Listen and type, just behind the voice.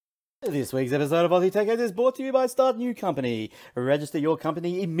This week's episode of Aussie Tech Heads is brought to you by Start New Company. Register your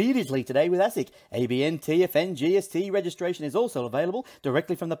company immediately today with ASIC. ABN, TFN, GST registration is also available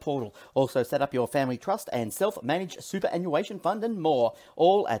directly from the portal. Also set up your family trust and self-managed superannuation fund and more.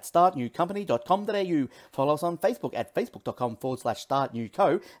 All at startnewcompany.com.au. Follow us on Facebook at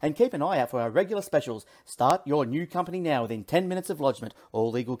facebook.com/startnewco and keep an eye out for our regular specials. Start your new company now within 10 minutes of lodgement.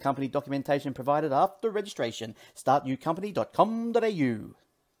 All legal company documentation provided after registration. startnewcompany.com.au.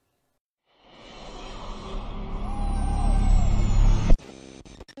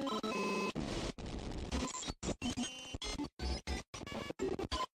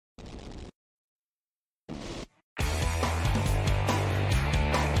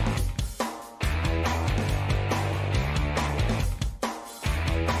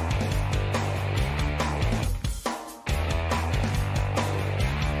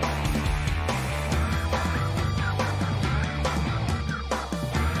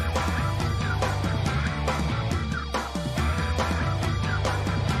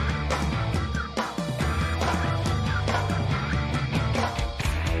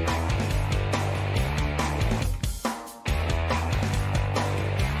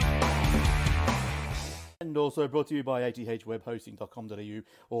 And also brought to you by athwebhosting.com.au.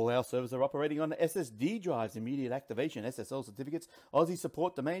 All our servers are operating on SSD drives, immediate activation, SSL certificates, Aussie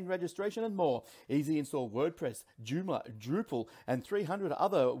support, domain registration, and more. Easy install WordPress, Joomla, Drupal, and 300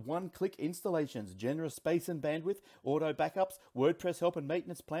 other one-click installations. Generous space and bandwidth, auto backups, WordPress help and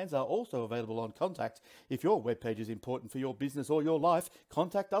maintenance plans are also available on Contact. If your webpage is important for your business or your life,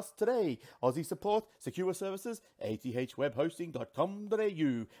 contact us today. Aussie support, secure services,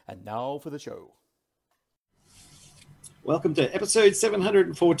 athwebhosting.com.au. And now for the show. Welcome to episode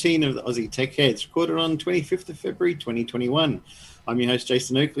 714 of the Aussie Tech Heads, recorded on 25th of February 2021. I'm your host,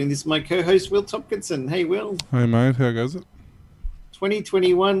 Jason Oakley, and this is my co-host, Will Tompkinson. Hey, Will. Hey, mate. How goes it?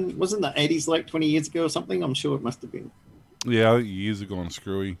 2021, wasn't the 80s like 20 years ago or something? I'm sure it must have been. Yeah, I think years have gone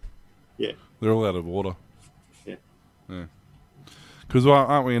screwy. Yeah. They're all out of order. Yeah. Yeah. Because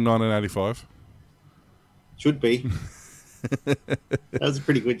aren't we in 1985? Should be. That was a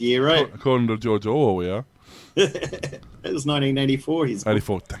pretty good year, right? According to George Orwell, we are. It was 1984.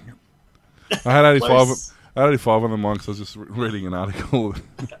 84, dang it. I had 85. I had 85 on the mind because I was just reading an article.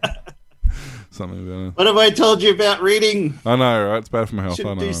 Something about it. What have I told you about reading? I know, right? It's bad for my health.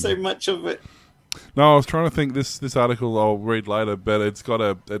 Shouldn't do so much of it. No, I was trying to think this article I'll read later, but it's got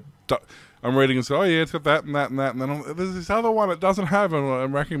I'm reading and say, oh yeah, it's got that and that and that, and then there's this other one it doesn't have, and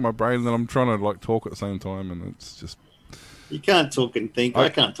I'm racking my brain, and then I'm trying to talk at the same time, and it's just... You can't talk and think. I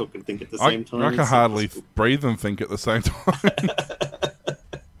can't talk and think at the same time. I can hardly breathe and think at the same time.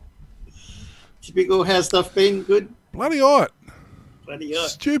 Typical. How's stuff been? Good? Bloody hot. Bloody hot.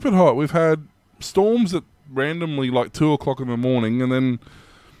 Stupid hot. We've had storms at randomly 2 o'clock in the morning, and then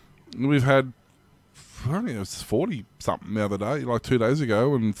we've had, I think it was 40 something the other day, 2 days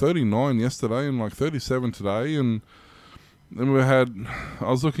ago, and 39 yesterday, and 37 today, and then I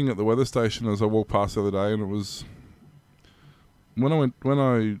was looking at the weather station as I walked past the other day, and it was... When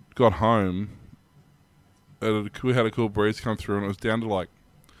I got home, we had a cool breeze come through, and it was down to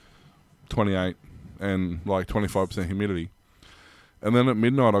 28 and 25% humidity. And then at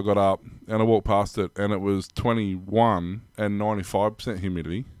midnight I got up and I walked past it, and it was 21 and 95%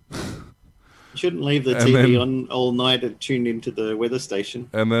 humidity. You shouldn't leave the TV on all night and tune into the weather station.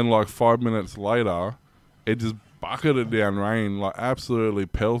 And then 5 minutes later, it just bucketed down rain, absolutely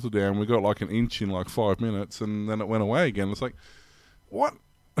pelted down. We got an inch in 5 minutes, and then it went away again. It's what?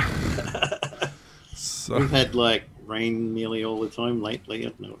 So, we've had rain nearly all the time lately. I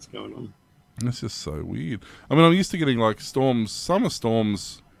don't know what's going on. It's just so weird. I mean, I'm used to getting storms. Summer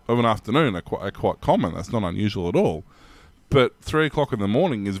storms of an afternoon are quite common. That's not unusual at all. But 3 o'clock in the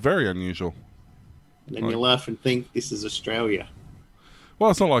morning is very unusual. And then you laugh and think this is Australia.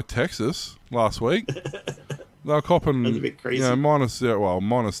 Well, it's not like Texas last week. They were copping, that's a bit crazy. minus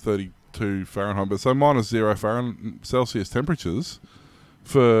 32 Fahrenheit, but so minus 0 Fahrenheit Celsius temperatures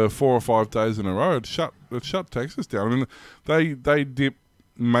for 4 or 5 days in a row. It shut Texas down. I mean, they dip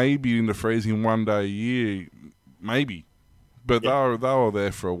maybe into freezing 1 day a year, maybe, but they were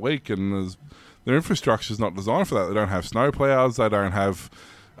there for a week, and their infrastructure's not designed for that. They don't have snow plows. They don't have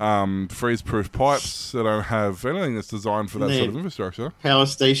freeze-proof pipes. They don't have anything that's designed for that sort of infrastructure. Power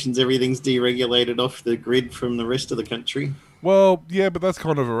stations, everything's deregulated off the grid from the rest of the country. Well, yeah, but that's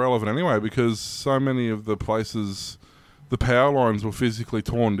kind of irrelevant anyway, because so many of the places, the power lines were physically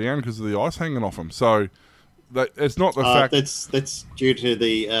torn down because of the ice hanging off them. So it's not the fact... That's due to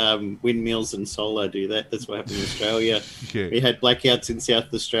the windmills and solar do that. That's what happened in Australia. Yeah. We had blackouts in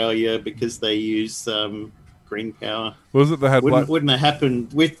South Australia because they use green power. Was it they had Wouldn't have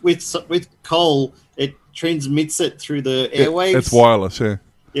happened with coal? It transmits it through the airwaves. It's wireless, yeah.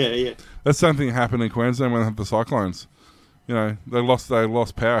 Yeah. That's something that happened in Queensland when they had the cyclones. You know, they lost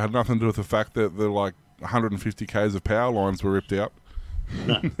power. It had nothing to do with the fact that the 150 k's of power lines were ripped out.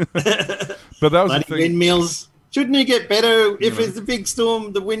 No. But that was the thing. Windmills. Shouldn't it get better if it's a big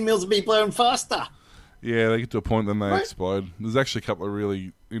storm? The windmills will be blowing faster. Yeah, they get to a point, then they explode. There's actually a couple of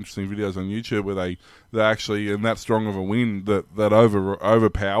really interesting videos on YouTube where they actually, in that strong of a wind, that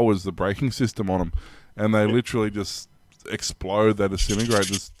overpowers the braking system on them, and they literally just explode. They disintegrate.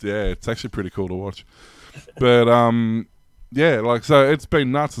 It's actually pretty cool to watch. But so it's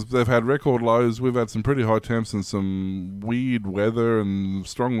been nuts. They've had record lows. We've had some pretty high temps and some weird weather and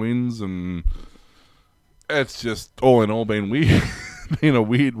strong winds, and it's just all in all been weird. Been a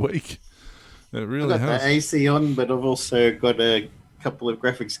weird week. It really I've got has. the AC on, but I've also got a couple of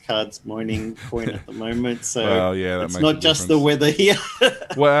graphics cards mining point at the moment. So it's not just the weather here.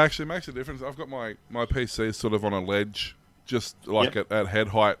 Well, it actually makes a difference. I've got my PC sort of on a ledge, just at head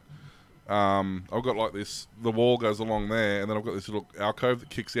height. I've got the wall goes along there, and then I've got this little alcove that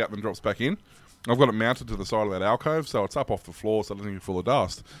kicks out and then drops back in. I've got it mounted to the side of that alcove, so it's up off the floor, so it doesn't get full of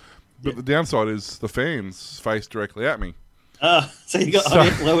dust. But the downside is the fans face directly at me. So you got hot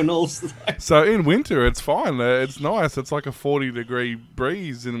air blowing all. So in winter, it's fine. It's nice. It's like a 40-degree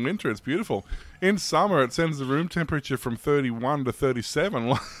breeze in winter. It's beautiful. In summer, it sends the room temperature from 31 to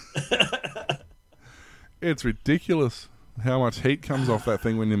 37. It's ridiculous how much heat comes off that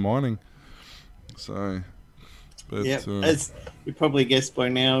thing when you're mining. So, as you probably guessed by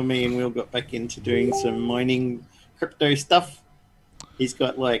now, me and Will got back into doing some mining crypto stuff. He's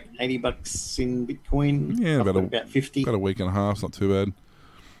got $80 in Bitcoin. Yeah, about 50. About a week and a half. It's not too bad.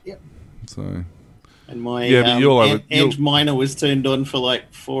 Yep. So, and my Ant miner was turned on for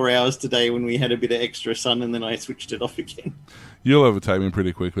 4 hours today when we had a bit of extra sun, and then I switched it off again. You'll overtake me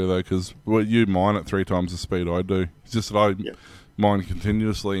pretty quickly though, because you mine at 3 times the speed I do. It's just that I mine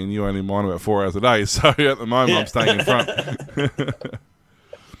continuously, and you only mine about 4 hours a day. So at the moment, I'm staying in front.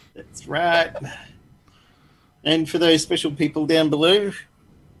 That's right. And for those special people down below,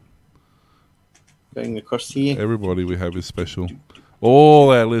 going across here. Everybody we have is special. All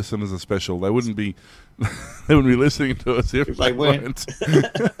our listeners are special. They wouldn't be listening to us if they weren't.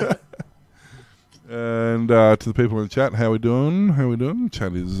 And to the people in the chat, how we doing?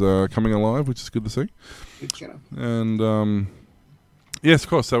 Chat is coming alive, which is good to see. Good chat. And yes, of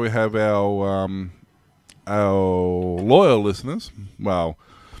course. So we have our loyal listeners. Wow.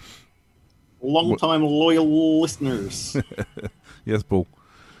 Long-time loyal listeners. Yes, Bull.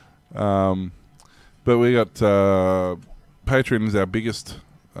 But we got Patreon is our biggest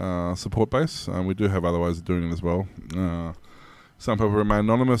support base. We do have other ways of doing it as well. Some people remain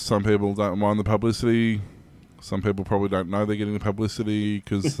anonymous. Some people don't mind the publicity. Some people probably don't know they're getting the publicity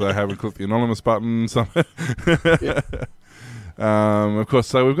because they haven't clicked the anonymous button. Of course,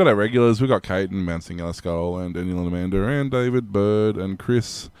 so we've got our regulars. We've got Kate and Mount Singular Skull and Daniel and Amanda and David, Bird and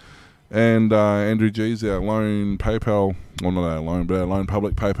Chris. And Andrew G's our lone PayPal, well not our lone, but our lone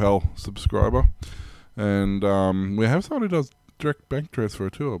public PayPal subscriber. And we have someone who does direct bank transfer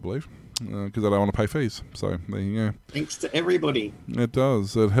too, I believe, because I don't want to pay fees. So there you go. Thanks to everybody. It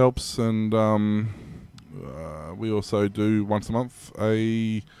does. It helps. And we also do once a month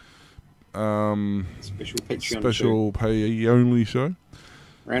a special Patreon special pay-only show.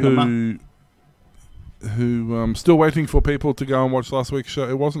 Random who still waiting for people to go and watch last week's show.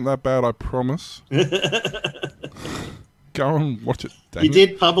 It wasn't that bad, I promise. Go and watch it. You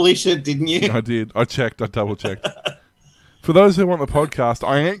did publish it, didn't you? I did. I checked. I double-checked. For those who want the podcast,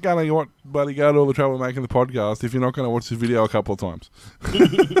 I ain't going to bloody go to all the trouble of making the podcast if you're not going to watch the video a couple of times.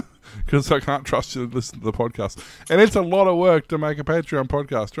 Because I can't trust you to listen to the podcast. And it's a lot of work to make a Patreon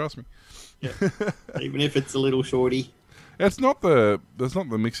podcast, trust me. Yeah. Even if it's a little shorty. It's not the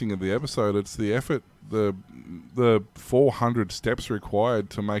mixing of the episode, it's the effort, the 400 steps required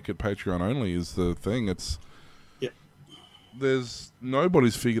to make it Patreon only is the thing. It's there's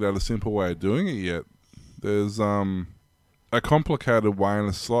nobody's figured out a simple way of doing it yet. There's a complicated way and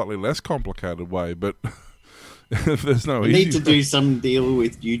a slightly less complicated way, but there's no easy. You need to do some deal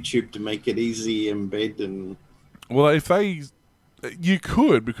with YouTube to make it easy embed and. Well, you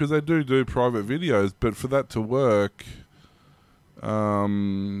could, because they do private videos, but for that to work,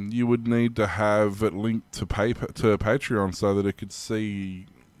 you would need to have it linked to Patreon so that it could see.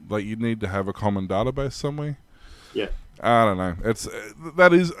 You'd need to have a common database somewhere. Yeah. I don't know.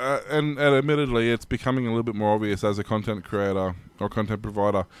 And admittedly, it's becoming a little bit more obvious as a content creator or content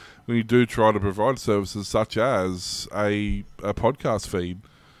provider when you do try to provide services such as a podcast feed.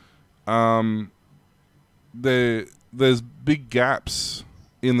 there's big gaps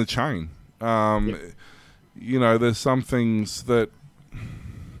in the chain. You know, there's some things that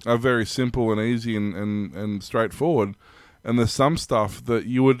are very simple and easy and straightforward, and there's some stuff that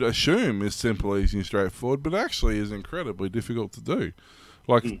you would assume is simple, easy, and straightforward, but actually is incredibly difficult to do.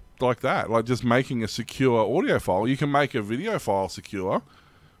 Like that, like just making a secure audio file. You can make a video file secure,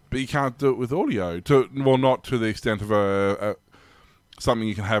 but you can't do it with audio. Not to the extent of something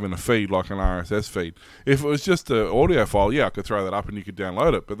you can have in a feed, like an RSS feed. If it was just an audio file, yeah, I could throw that up and you could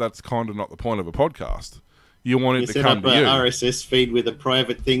download it, but that's kind of not the point of a podcast. You want it to come to you. Set up an RSS feed with a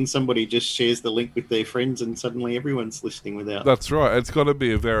private thing. Somebody just shares the link with their friends, and suddenly everyone's listening without. That's right. It's got to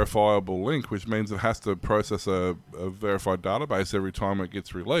be a verifiable link, which means it has to process a verified database every time it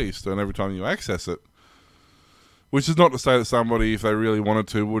gets released and every time you access it. Which is not to say that somebody, if they really wanted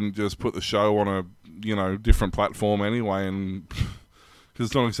to, wouldn't just put the show on a different platform anyway, and because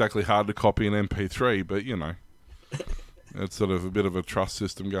it's not exactly hard to copy an MP3, but it's sort of a bit of a trust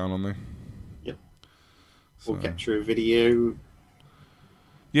system going on there. Or capture a video.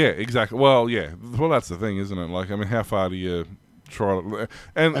 Yeah, exactly. Well, yeah. Well, that's the thing, isn't it? Like, I mean, how far do you try to...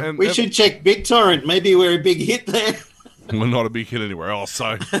 And we should check BitTorrent. Maybe we're a big hit there. We're not a big hit anywhere else,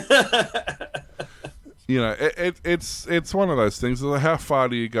 so... it's one of those things. Like, how far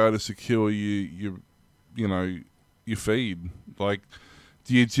do you go to secure your feed? Like,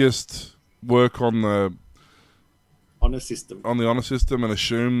 do you just work on the... Honor system. On the honor system, and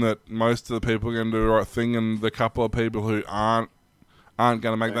assume that most of the people are going to do the right thing, and the couple of people who aren't going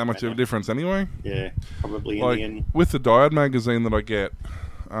to make that much of a difference anyway? Yeah, probably in the end. With the Diode magazine that I get,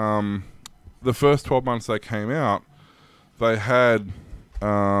 the first 12 months they came out, they had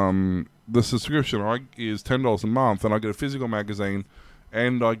the subscription is $10 a month, and I get a physical magazine,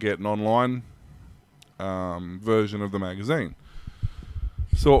 and I get an online version of the magazine.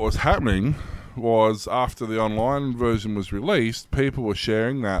 So what was happening was, after the online version was released, people were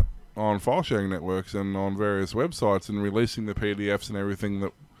sharing that on file sharing networks and on various websites and releasing the PDFs and everything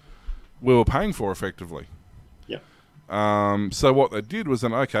that we were paying for effectively. Yep. So what they did was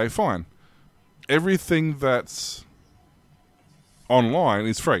okay, fine. Everything that's online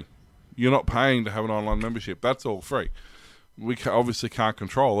is free. You're not paying to have an online membership. That's all free. We obviously can't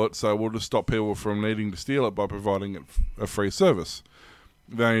control it, so we'll just stop people from needing to steal it by providing it a free service.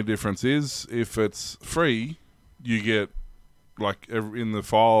 The only difference is, if it's free, you get, in the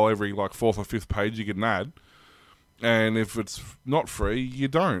file, every fourth or fifth page, you get an ad. And if it's not free, you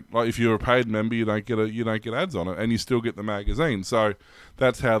don't. Like, if you're a paid member, you don't get ads on it, and you still get the magazine. So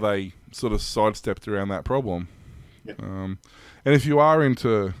that's how they sort of sidestepped around that problem. Yep. And if you are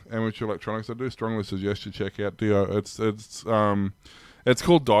into amateur electronics, I do strongly suggest you check out It's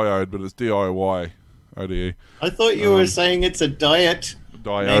called Diode, but it's DIYODE. I thought you were saying it's a diet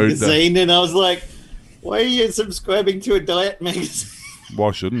magazine, and I was like, why are you subscribing to a diet magazine?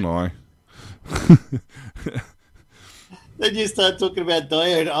 Why shouldn't I? Then you start talking about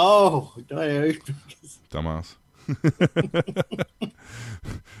diode. Oh, diode. Dumbass.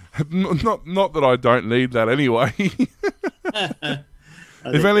 Not that I don't need that anyway.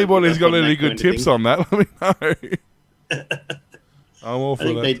 If anybody's got any good tips on that, let me know. I'm all for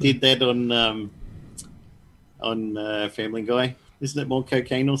that. I think they did that on Family Guy. Isn't it more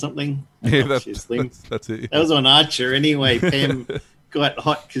cocaine or something? Yeah, that's it. That was on Archer anyway. Pam got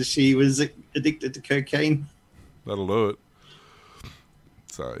hot because she was addicted to cocaine. That'll do it.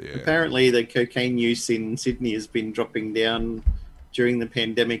 So, yeah. Apparently the cocaine use in Sydney has been dropping down during the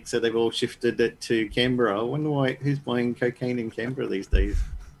pandemic, so they've all shifted it to Canberra. I wonder who's buying cocaine in Canberra these days.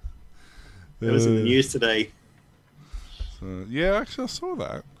 That was in the news today. Yeah, actually I saw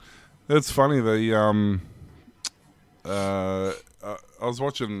that. It's funny, I was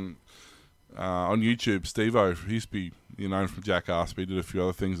watching on YouTube, Steve-O. He used to be known from Jackass, but he did a few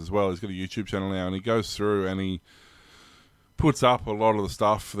other things as well. He's got a YouTube channel now, and he goes through and he puts up a lot of the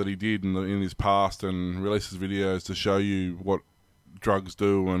stuff that he did in his past, and releases videos to show you what drugs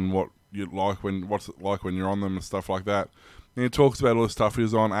do and what's it like when you're on them and stuff like that. And he talks about all the stuff he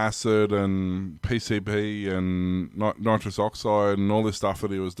was on, acid and PCP and nitrous oxide and all this stuff that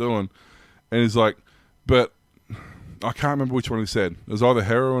he was doing. And he's like, but I can't remember which one he said. It was either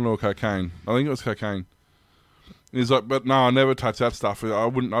heroin or cocaine. I think it was cocaine. And he's like, but no, I never touch that stuff. I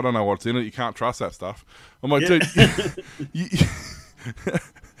don't know what's in it. You can't trust that stuff. I'm like, dude,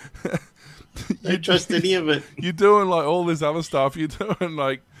 don't trust any of it. You're doing all this other stuff. You're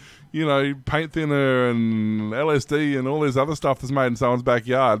doing paint thinner and LSD and all this other stuff that's made in someone's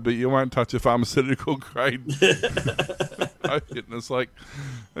backyard, but you won't touch a pharmaceutical grade. And it's like,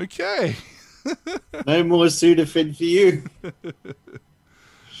 okay. No more Sudafed for you.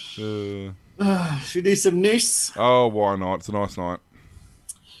 Should we do some news? Oh, why not? It's a nice night.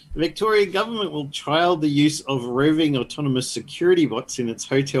 The Victorian government will trial the use of roving autonomous security bots in its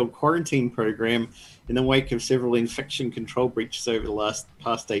hotel quarantine program in the wake of several infection control breaches over the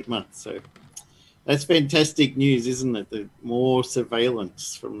past 8 months. So that's fantastic news, isn't it? The more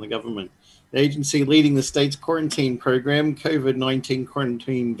surveillance from the government. The agency leading the state's quarantine program, COVID-19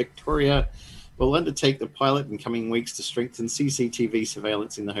 Quarantine Victoria, will undertake the pilot in coming weeks to strengthen CCTV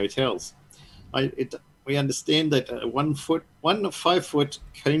surveillance in the hotels. We understand that a 5-foot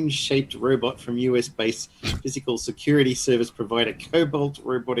cone-shaped robot from US-based physical security service provider Cobalt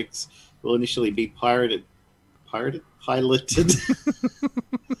Robotics will initially be piloted, fitted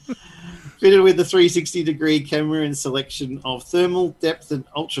with a 360-degree camera and selection of thermal, depth, and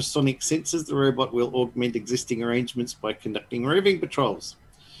ultrasonic sensors. The robot will augment existing arrangements by conducting roving patrols.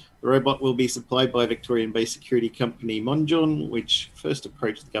 The robot will be supplied by Victorian-based security company Monjon, which first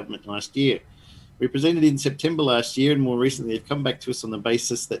approached the government last year. We presented in September last year, and more recently they've come back to us on the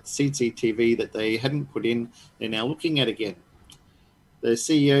basis that CCTV that they hadn't put in, they're now looking at again. The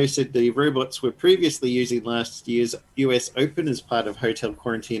CEO said the robots were previously using last year's US Open as part of hotel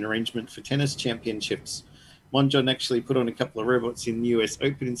quarantine arrangement for tennis championships. Monjon actually put on a couple of robots in the US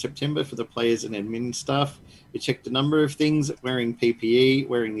Open in September for the players and admin staff. We checked a number of things, wearing PPE,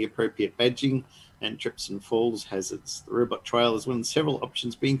 wearing the appropriate badging, and trips and falls hazards. The robot trial is one of several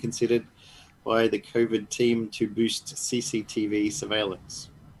options being considered by the COVID team to boost CCTV surveillance.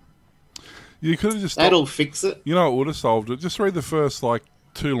 You could have just... That'll fix it. You know, it would have solved it. Just read the first,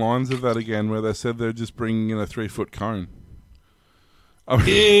 2 lines of that again, where they said they're just bringing in a 3-foot cone. I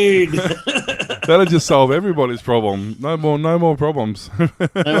mean, Dude! that'd just solve everybody's problem. No more problems.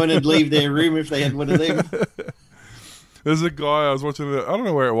 No one would leave their room if they had one of them. There's a guy I was watching. I don't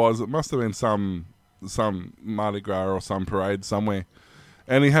know where it was. It must have been some Mardi Gras or some parade somewhere.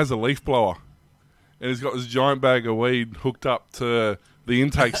 And he has a leaf blower. And he's got this giant bag of weed hooked up to the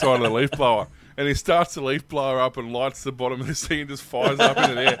intake side of the leaf blower. And he starts the leaf blower up and lights the bottom of the thing and just fires up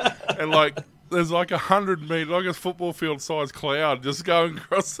into the air. And there's 100 metre, like a football field size cloud just going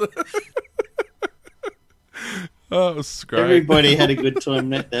across the... Oh, it was great. Everybody had a good time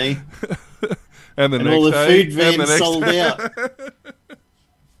that day. and next all the day, food vans sold out.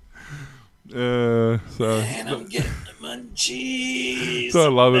 Man, I'm getting the munchies. So I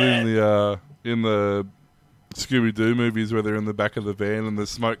love it in the Scooby-Doo movies where they're in the back of the van and there's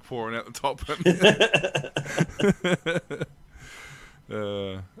smoke pouring out the top.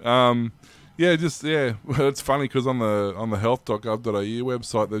 It's funny because on the health.gov.au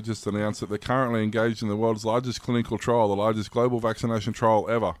website they've just announced that they're currently engaged in the world's largest clinical trial, the largest global vaccination trial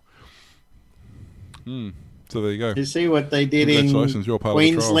ever. So there you go. You see what they did in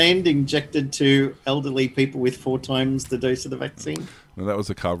Queensland, injected to elderly people with 4 times the dose of the vaccine? And that was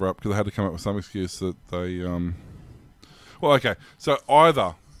a cover-up because they had to come up with some excuse that they... Well, okay, so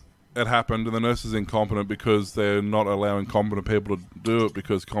either it happened and the nurse is incompetent because they're not allowing competent people to do it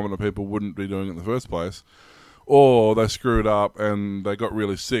because competent people wouldn't be doing it in the first place, or they screwed up and they got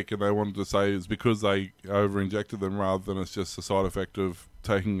really sick and they wanted to say it's because they over-injected them rather than it's just a side effect of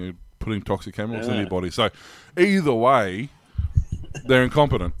putting toxic chemicals in your body. So either way, they're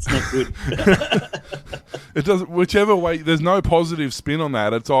incompetent. It's not good. It doesn't. Whichever way, there's no positive spin on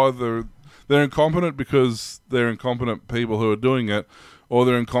that. It's either they're incompetent because they're incompetent people who are doing it, or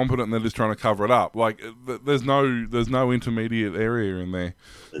they're incompetent and they're just trying to cover it up. There's no intermediate area in there.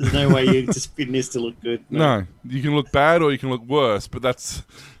 There's no way you just spin this to look good. No, you can look bad or you can look worse, but that's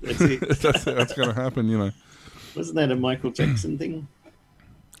it. that's going to happen, you know. Wasn't that a Michael Jackson thing?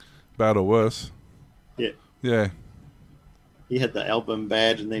 Bad or worse? Yeah. Yeah. He had the album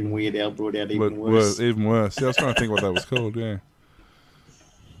Bad, and then Weird Al brought out Even Worse. Even worse. Yeah, I was trying to think what that was called, yeah.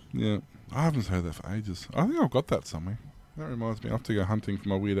 Yeah. I haven't heard that for ages. I think I've got that somewhere. That reminds me, I have to go hunting for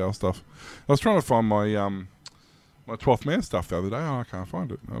my Weird Al stuff. I was trying to find my my 12th Man stuff the other day. Oh, I can't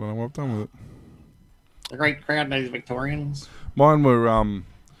find it. I don't know what I've done with it. A great crowd, those Victorians. Mine were... Got him,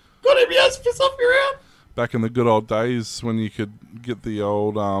 yes, piss off your out. Back in the good old days when you could get the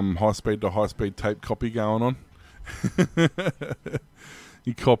old high-speed to high-speed tape copy going on.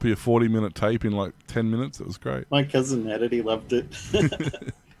 You copy a 40-minute tape in 10 minutes. It was great. My cousin had it. He loved it.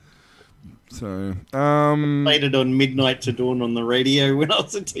 So, played it on midnight to dawn on the radio when I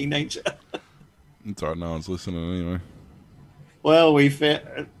was a teenager. It's alright, no one's listening anyway. Well, we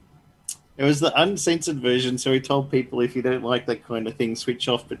found... It was the uncensored version, so we told people if you don't like that kind of thing, switch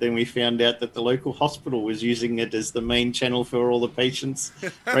off. But then we found out that the local hospital was using it as the main channel for all the patients'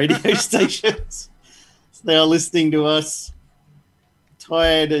 radio stations. So they are listening to us,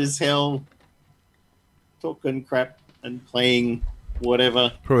 tired as hell, talking crap and playing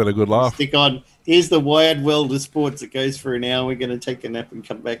whatever. Probably had a good laugh. Stick on. Here's the Wired World of Sports. It goes for an hour. We're going to take a nap and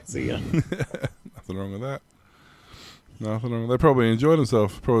come back. See ya. Nothing wrong with that. Nothing wrong. They probably enjoyed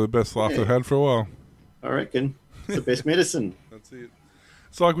themselves. Probably the best laugh they've had for a while. I reckon. It's the best medicine. That's it.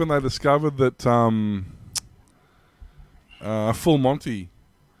 It's like when they discovered that Full Monty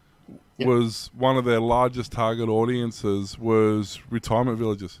was one of their largest target audiences was retirement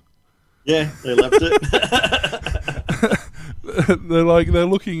villages. Yeah, they loved it. they're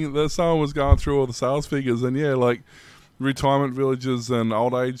looking at someone was going through all the sales figures, and like retirement villages and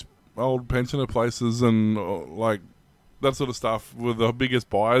old pensioner places and like that sort of stuff were the biggest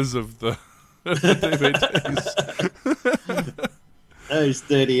buyers of the DVDs. Those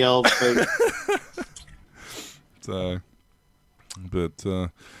dirty old folk. So, but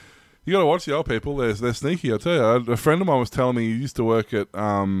you got to watch the old people. They're sneaky. I tell you, a friend of mine was telling me he used to work at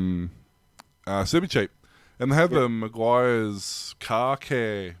Super Cheap, and they had the Maguire's car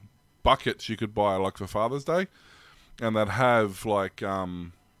care buckets you could buy like for Father's Day, and they'd have like a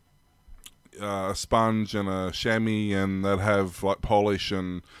sponge and a chamois, and they'd have like polish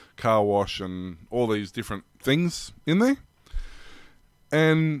and car wash and all these different things in there,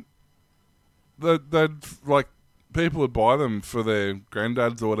 and they'd like people would buy them for their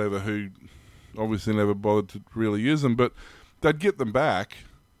granddads or whatever who obviously never bothered to really use them, but they'd get them back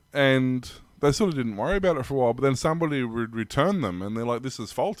and they sort of didn't worry about it for a while, but then somebody would return them and they're like, this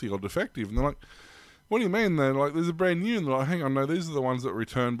is faulty or defective, and they're like, what do you mean? They're like, there's a brand new, and they're like, hang on, no, these are the ones that were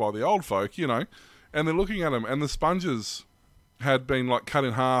returned by the old folk, and they're looking at them, and the sponges had been like cut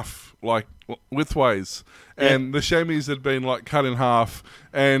in half like widthways, and the chamois had been like cut in half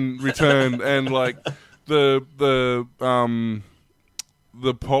and returned, and like the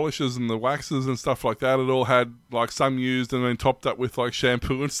polishes and the waxes and stuff like that, it all had like some used and then topped up with like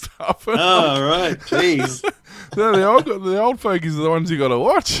shampoo and stuff. Oh, right, jeez. No, the old fogies are the ones you got to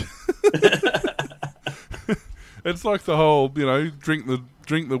watch. It's like the whole, drink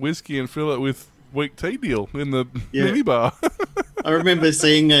the whiskey and fill it with weak tea deal in the minibar. I remember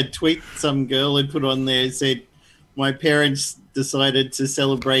seeing a tweet some girl had put on there, said, my parents decided to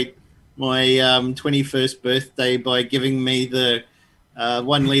celebrate my 21st birthday by giving me the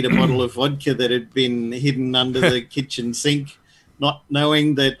 1 litre bottle of vodka that had been hidden under the kitchen sink, not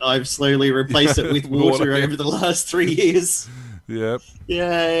knowing that I've slowly replaced it with water over the last 3 years. Yep.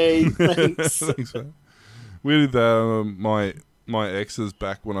 Yay, thanks. Thanks, man. We did my exes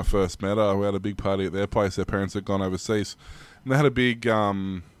back when I first met her. We had a big party at their place. Their parents had gone overseas. And they had a big,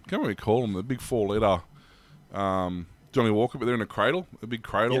 can't really call them, the big 4 litre Johnny Walker, but they're in a cradle, a big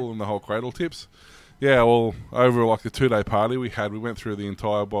cradle and the whole cradle tips. Yeah, well, over like the 2-day party we went through the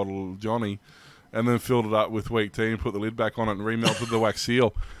entire bottle of Johnny and then filled it up with weak tea and put the lid back on it and remelted the wax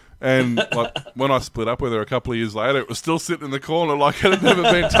seal. And like when I split up with her a couple of years later, it was still sitting in the corner like it had never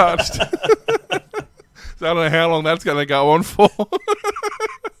been touched. So I don't know how long that's going to go on for.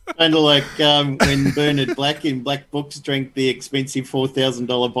 Kind of like when Bernard Black in Black Books drank the expensive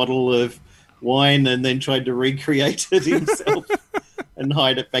 $4,000 bottle of wine and then tried to recreate it himself and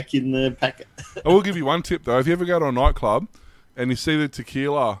hide it back in the packet. I will give you one tip, though. If you ever go to a nightclub and you see the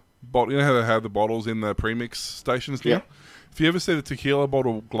tequila bottle, you know how they have the bottles in the premix stations now? Yeah. If you ever see the tequila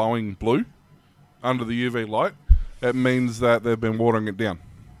bottle glowing blue under the UV light, it means that they've been watering it down.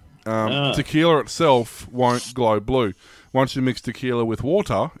 Tequila itself won't glow blue. Once you mix tequila with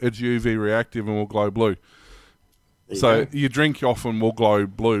water, it's UV reactive and will glow blue. So your drink often will glow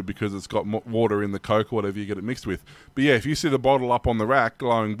blue because it's got water in the Coke or whatever you get it mixed with. But yeah, if you see the bottle up on the rack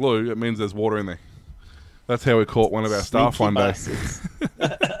glowing blue, it means there's water in there. That's how we caught one of our staff one day.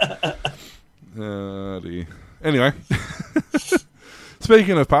 Oh, dear. Anyway,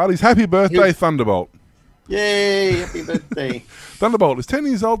 speaking of parties, happy birthday, Thunderbolt. Yay, happy birthday. Thunderbolt is 10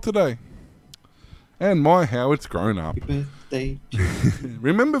 years old today. And my, how it's grown up. Happy birthday.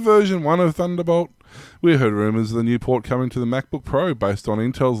 Remember version 1 of Thunderbolt? We heard rumours of the new port coming to the MacBook Pro based on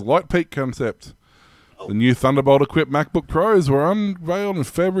Intel's Lightpeak concept. The new Thunderbolt-equipped MacBook Pros were unveiled in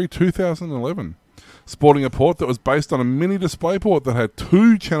February 2011, sporting a port that was based on a mini DisplayPort that had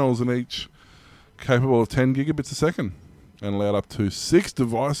 2 channels in each, capable of 10 gigabits a second, and allowed up to 6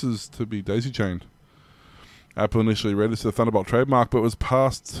 devices to be daisy-chained. Apple initially registered the Thunderbolt trademark, but this was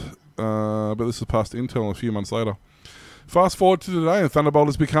passed Intel a few months later. Fast forward to today, and Thunderbolt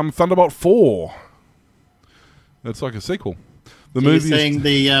has become Thunderbolt 4. It's like a sequel. You're saying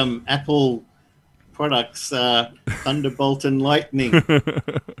the Apple products Thunderbolt and Lightning.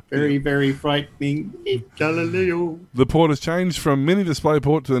 Very, very frightening. Galileo. The port has changed from mini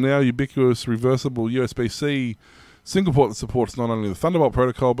DisplayPort to the now ubiquitous reversible USB-C single port that supports not only the Thunderbolt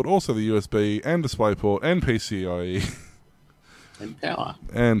protocol but also the USB and DisplayPort and PCIe.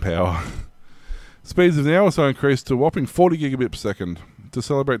 And power. Speeds have now also increased to a whopping 40 gigabit per second. To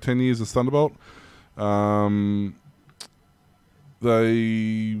celebrate 10 years of Thunderbolt,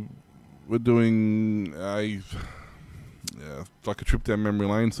 they were doing like a trip down memory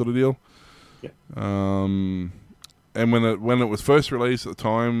lane sort of deal. Yep. And when it was first released at the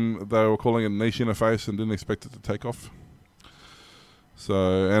time, they were calling it a niche interface and didn't expect it to take off.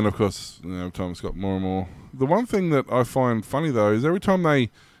 So, and of course, over time it's got more and more. The one thing that I find funny though is every time they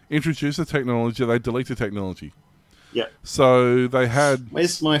introduce the technology, they delete the technology. Yeah. So they had.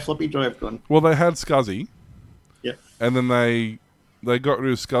 Where's my floppy drive gone? Well, they had SCSI. Yep. And then they got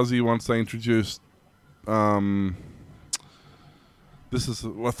rid of SCSI once they introduced. This is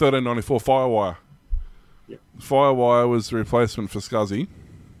 1394 Firewire. Yep. Firewire was the replacement for SCSI,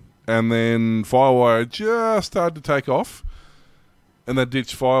 and then Firewire just started to take off, and they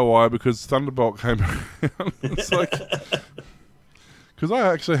ditched Firewire because Thunderbolt came around. It's like, because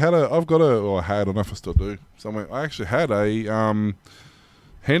I actually had I don't know if I still do somewhere. I actually had a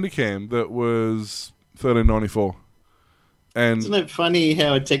Handycam that was 1394. And isn't it funny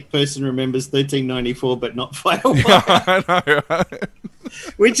how a tech person remembers 1394 but not Firewire? Yeah, I know, right?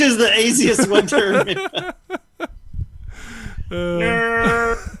 Which is the easiest one to remember.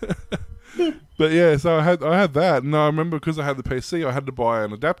 But yeah, so I had that, and I remember because I had the PC, I had to buy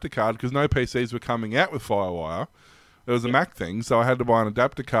an adapter card because no PCs were coming out with Firewire. It was a Mac thing, so I had to buy an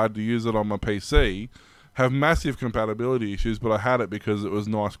adapter card to use it on my PC. Have massive compatibility issues, but I had it because it was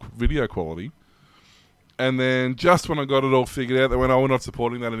nice video quality. And then just when I got it all figured out, they went, "Oh, we're not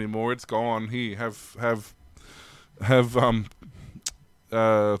supporting that anymore. It's gone. Here, have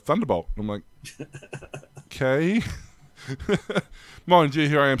Thunderbolt." I'm like, okay. Mind you,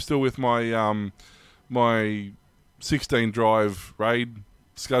 here I am still with my my 16 drive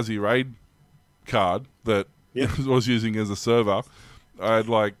SCSI RAID card that I was using as a server. I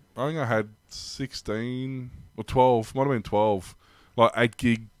think I had 16 or 12, might have been 12, like 8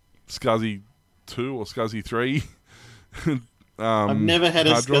 gig SCSI 2 or SCSI 3. I've never had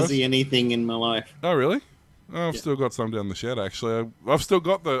a hard drives. SCSI anything in my life. Oh, really? Oh, I've still got some down the shed, actually. I've still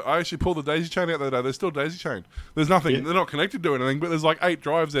got I actually pulled the daisy chain out the other day. They're still daisy chained. There's nothing. Yeah. They're not connected to anything, but there's like 8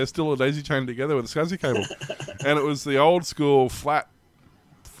 drives there still a daisy chained together with a SCSI cable. And it was the old school flat,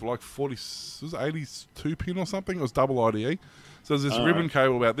 like 40, it was 82 pin or something. It was double IDE. So there's this ribbon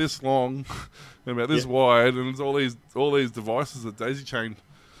cable about this long and about this wide, and there's all these devices that daisy chained.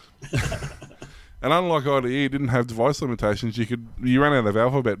 And unlike IDE, it didn't have device limitations. You ran out of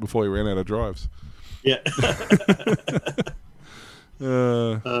alphabet before you ran out of drives. Yeah.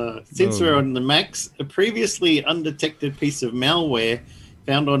 Since we're on the Macs, a previously undetected piece of malware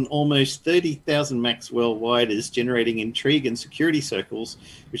found on almost 30,000 Macs worldwide is generating intrigue in security circles,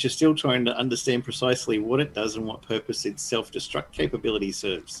 which are still trying to understand precisely what it does and what purpose its self-destruct capability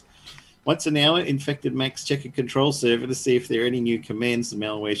serves. Once an hour, infected Macs check a control server to see if there are any new commands the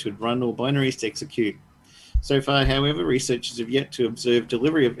malware should run or binaries to execute. So far, however, researchers have yet to observe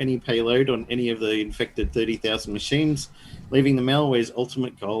delivery of any payload on any of the infected 30,000 machines, leaving the malware's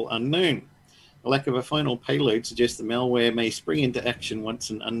ultimate goal unknown. The lack of a final payload suggests the malware may spring into action once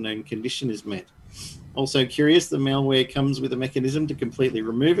an unknown condition is met. Also curious, the malware comes with a mechanism to completely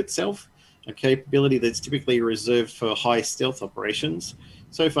remove itself, a capability that's typically reserved for high stealth operations.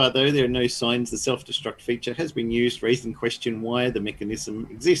 So far, though, there are no signs the self-destruct feature has been used, raising question why the mechanism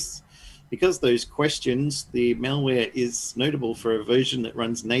exists. Because those questions, the malware is notable for a version that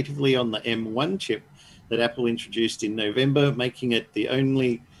runs natively on the M1 chip that Apple introduced in November, making it the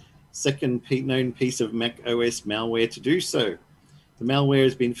only second known piece of Mac OS malware to do so. The malware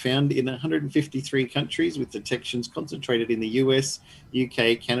has been found in 153 countries, with detections concentrated in the US,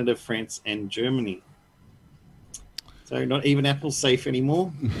 UK, Canada, France, and Germany. So not even Apple's safe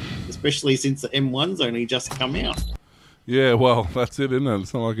anymore, especially since the M1's only just come out. Yeah, well, that's it, isn't it?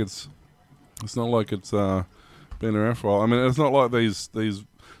 It's not like it's been around for a while. I mean, it's not like these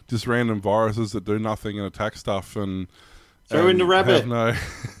just random viruses that do nothing and attack stuff and throw in the rabbit. No,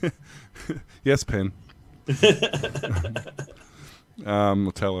 yes, Pen.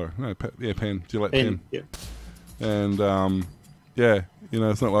 I'll tell her. No, Pen. Do you like Pen? Yep. And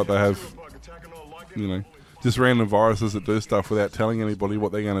it's not like they have, just random viruses that do stuff without telling anybody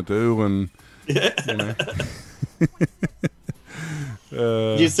what they're going to do, and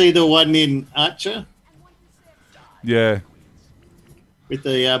Did you see the one in Archer? Yeah. With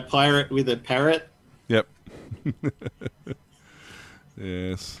the pirate with a parrot? Yep.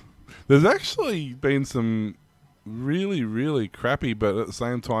 Yes. There's actually been some really, really crappy, but at the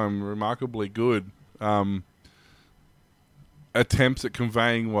same time remarkably good attempts at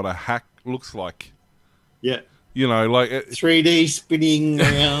conveying what a hack looks like. Yeah. You know, like 3D spinning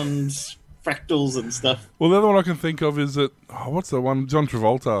around fractals and stuff. Well, the other one I can think of is that what's the one? John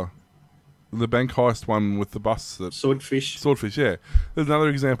Travolta, the bank heist one with the bus. Swordfish. Yeah. There's another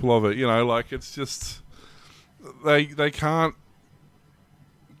example of it. You know, like it's just they can't.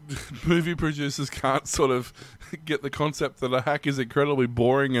 Movie producers can't sort of get the concept that a hack is incredibly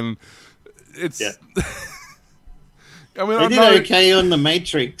boring and it's. Yeah. I mean, they did okay on The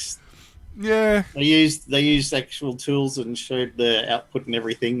Matrix. Yeah. They used actual tools and showed the output and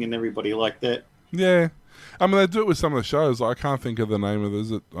everything, and everybody liked that. Yeah. I mean, they do it with some of the shows. I can't think of the name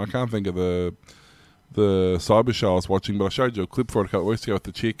of it. I can't think of the cyber show I was watching, but I showed you a clip for it a couple of weeks ago with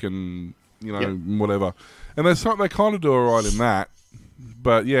the chick and, you know, whatever. And they kind of do all right in that.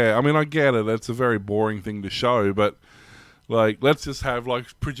 But, yeah, I mean, I get it. It's a very boring thing to show, but, like, let's just have,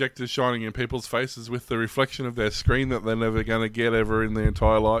 like, projectors shining in people's faces with the reflection of their screen that they're never going to get ever in their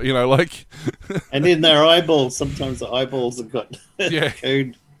entire life. You know, like... And in their eyeballs, sometimes the eyeballs have got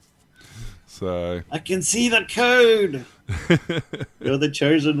code. So... I can see the code! You're the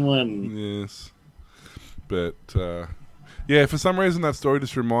chosen one. Yes. But, yeah, for some reason that story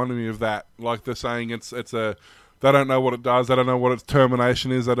just reminded me of that. Like, they're saying it's a... They don't know what it does. They don't know what its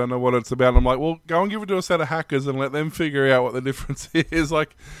termination is. They don't know what it's about. And I'm like, well, go and give it to a set of hackers and let them figure out what the difference is.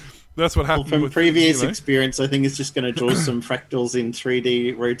 Like, that's what happened. Well, from previous experience, I think it's just going to draw some fractals in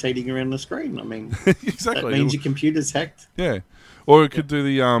 3D rotating around the screen. I mean, exactly. That means your computer's hacked. Yeah. Or it could do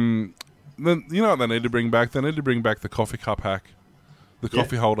the, you know what they need to bring back? They need to bring back the coffee cup hack. The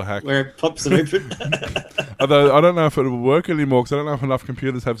coffee holder hack. Where it pops it open. Although, I don't know if it will work anymore because I don't know if enough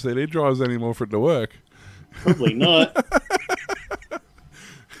computers have CD drives anymore for it to work. Probably not. It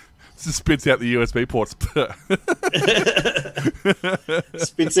just spits out the USB ports.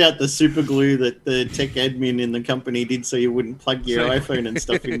 Spits out the super glue that the tech admin in the company did so you wouldn't plug your iPhone and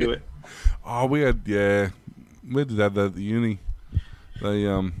stuff into it. Oh, we did have that at the uni. They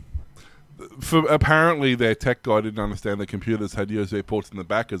apparently their tech guy didn't understand that computers had USB ports in the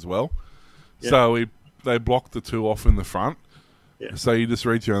back as well. Yep. So they blocked the two off in the front. Yeah. So you just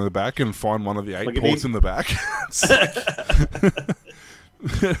reach around the back and find one of the 8 ports in the back.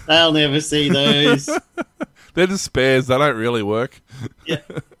 They'll never see those. They're just spares. They don't really work. Yeah.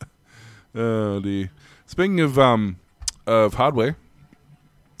 Oh dear. Speaking of hardware,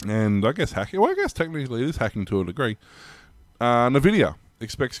 and I guess hacking. Well, I guess technically it is hacking to a degree. Nvidia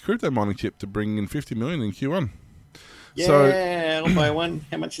expects crypto mining chip to bring in 50 million in Q1. Yeah, I'll buy one.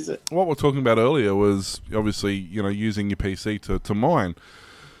 How much is it? What we're talking about earlier was obviously, you know, using your PC to mine.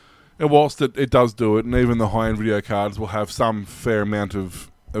 And whilst it does do it, and even the high-end video cards will have some fair amount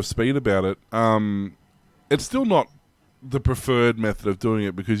of speed about it, it's still not the preferred method of doing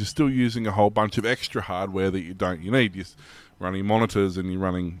it because you're still using a whole bunch of extra hardware that you need. You're running monitors and you're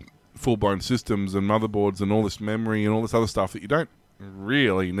running full-blown systems and motherboards and all this memory and all this other stuff that you don't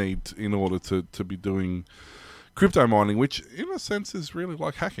really need in order to be doing crypto mining, which in a sense is really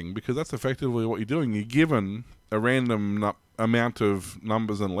like hacking because that's effectively what you're doing. You're given a random amount of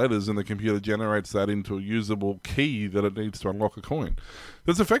numbers and letters and the computer generates that into a usable key that it needs to unlock a coin.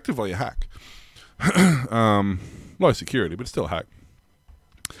 That's effectively a hack. Low security, but still a hack.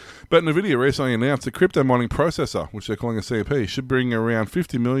 But NVIDIA recently announced a crypto mining processor, which they're calling a CP, should bring around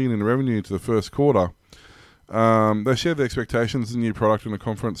 50 million in revenue to the first quarter. They shared their expectations of the new product in a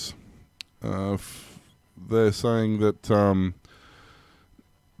conference. They're saying that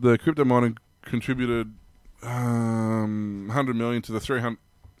the crypto mining contributed 100 million to the 300,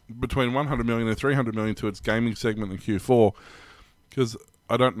 between 100 million and 300 million to its gaming segment in Q4. Because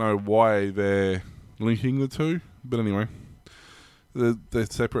I don't know why they're linking the two, but anyway, they're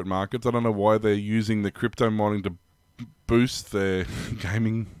separate markets. I don't know why they're using the crypto mining to boost their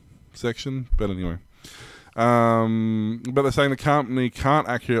gaming section, but anyway. But they're saying the company can't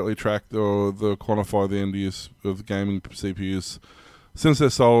accurately track or quantify the end use of gaming CPUs since they're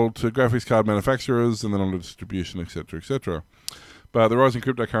sold to graphics card manufacturers and then on to distribution, etc., etc. But the rise in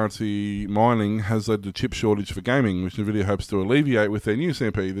cryptocurrency mining has led to chip shortage for gaming, which NVIDIA hopes to alleviate with their new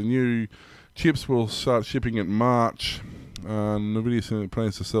CP. The new chips will start shipping in March. NVIDIA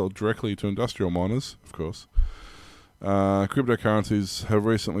plans to sell directly to industrial miners, of course. Cryptocurrencies have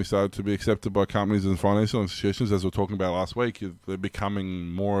recently started to be accepted by companies and financial institutions, as we were talking about last week. They're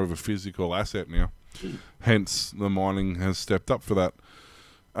becoming more of a physical asset now. Hence, the mining has stepped up for that.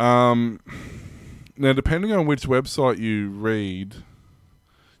 Now, depending on which website you read,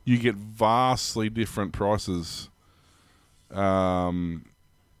 you get vastly different prices. Probably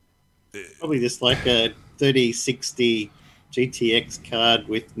just like a 3060 GTX card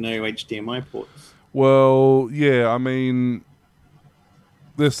with no HDMI ports. Well, yeah, I mean,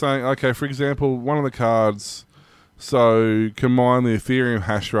 they're saying, okay, for example, one of the cards So combine the Ethereum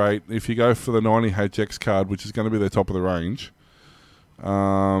hash rate. If you go for the 90HX card, which is going to be their top of the range,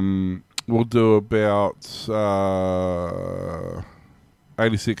 we'll do about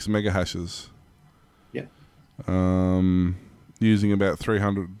 86 mega hashes. Yeah. Using about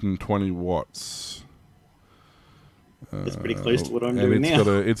 320 watts. That's pretty close to what I'm and doing now.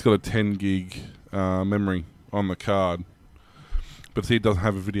 It's got a 10 gig memory on the card, but see, it doesn't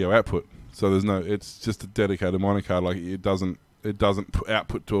have a video output, so there's no. It's just a dedicated mining card. Like it doesn't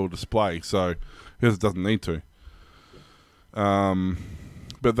output to a display, so because it doesn't need to.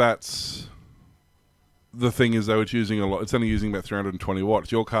 But that's the thing is though, it's using a lot. It's only using about 320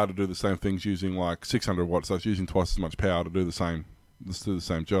 watts. Your card to do the same thing's using like 600 watts, so it's using twice as much power to do the same. Let's do the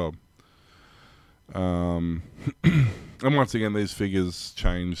same job. And once again, these figures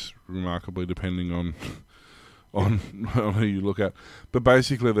change remarkably depending on who you look at. But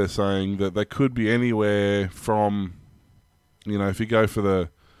basically, they're saying that they could be anywhere from, if you go for the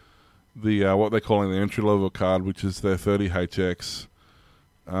what they're calling the entry level card, which is their 30HX.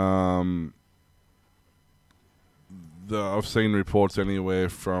 I've seen reports anywhere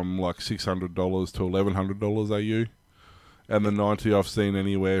from like $600 to $1,100 AU. And the 90 I've seen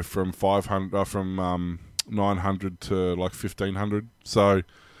anywhere from 900 to like 1,500. So,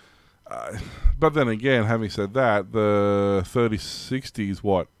 but then again, having said that, the 3060s,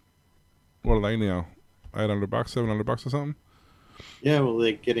 what are they now? $800, $700 or something? Yeah, well,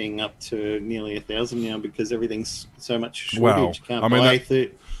 they're getting up to nearly 1,000 now because everything's so much shortage. Wow.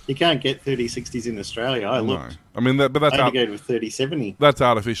 You can't get 3060s in Australia. I looked. I mean, but that's I had to go to a 3070. That's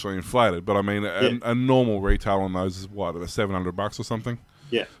artificially inflated. But I mean, a normal retail on those is what, $700 or something.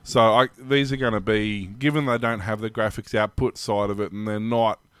 Yeah. So these are going to be, given they don't have the graphics output side of it, and they're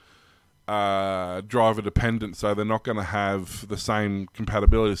not driver dependent, so they're not going to have the same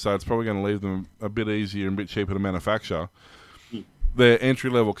compatibility. So it's probably going to leave them a bit easier and a bit cheaper to manufacture. Their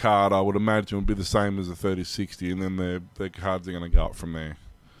entry-level card, I would imagine, would be the same as the 3060, and then their cards are going to go up from there.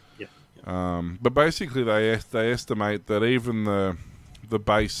 Yeah. But basically, they estimate that even the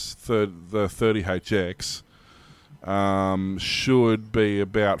base the 30HX should be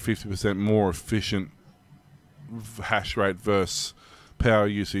about 50% more efficient hash rate versus power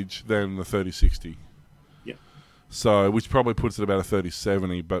usage than the 3060. Yeah. So, which probably puts it about a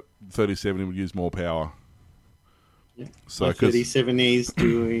 3070, but 3070 would use more power. Yeah. So my 3070 is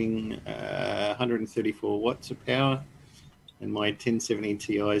doing 134 watts of power, and my 1070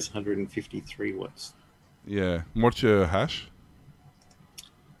 Ti is 153 watts. Yeah. What's your hash?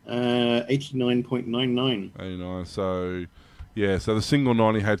 89.99. 89. So, yeah. So the single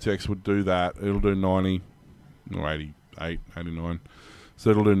 90HX would do that. It'll do 90 or 88, 89. So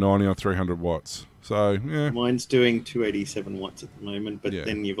it'll do 90 on 300 watts. So, yeah. Mine's doing 287 watts at the moment, but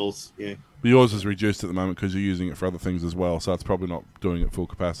then you've also, But yours is reduced at the moment because you're using it for other things as well, so it's probably not doing it full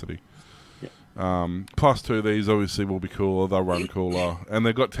capacity. Yeah. Plus two, these obviously will be cooler, they'll run cooler, and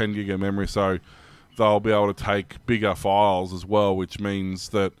they've got 10 gig of memory, so they'll be able to take bigger files as well, which means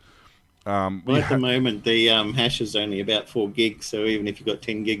that... at the moment, the hash is only about 4 gigs, so even if you've got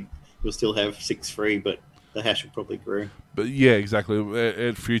 10 gig, you'll still have 6 free, but the hash will probably grow. But yeah, exactly.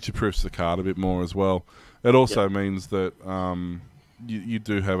 It future-proofs the card a bit more as well. It also means that you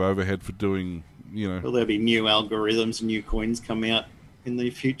do have overhead for doing, Well, there'll be new algorithms and new coins come out in the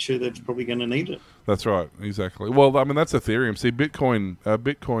future that's probably going to need it. That's right, exactly. Well, I mean, that's Ethereum. See, Bitcoin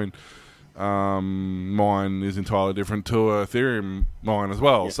mine is entirely different to a Ethereum mine as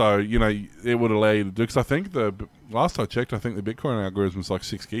well. Yeah. So, it would allow you to do... Because I think last I checked, I think the Bitcoin algorithm is like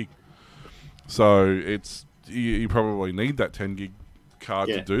 6 gig. So it's you probably need that 10 gig card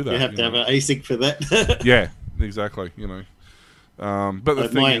to do that. You have to have an ASIC for that. Yeah, exactly. But the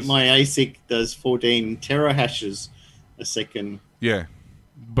thing is, my ASIC does 14 terahashes a second. Yeah,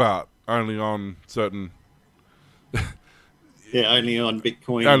 but only on certain. Only on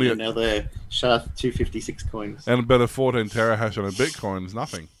Bitcoin and other SHA-256 coins. And about a 14 terahash on a Bitcoin is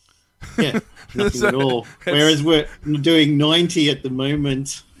nothing. Yeah, nothing at all. Whereas we're doing 90 at the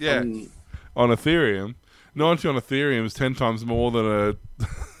moment. Yeah. On Ethereum, 90 on Ethereum is 10 times more than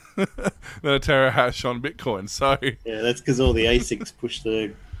a terahash on Bitcoin. So yeah, that's because all the ASICs push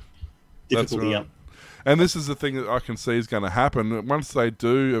the difficulty up. And this is the thing that I can see is going to happen once they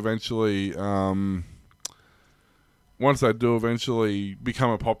do eventually. Once they do eventually become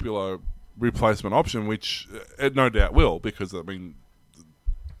a popular replacement option, which it no doubt will, because I mean,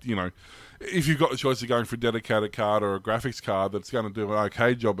 if you've got the choice of going for a dedicated card or a graphics card that's going to do an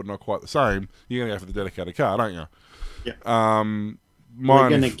okay job but not quite the same, you're going to go for the dedicated card, aren't you? Yeah. We're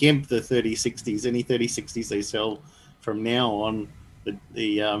going to GIMP the 3060s. Any 3060s they sell from now on,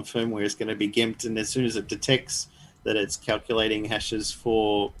 the firmware is going to be GIMPed, and as soon as it detects that it's calculating hashes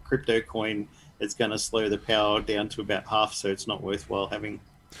for crypto coin. It's going to slow the power down to about half, so it's not worthwhile having.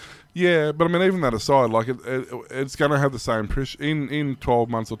 Yeah, but I mean, even that aside, like it's going to have the same in 12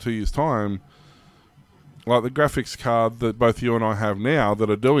 months or 2 years' time. Like the graphics card that both you and I have now that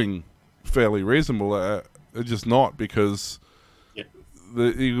are doing fairly reasonable are just not, because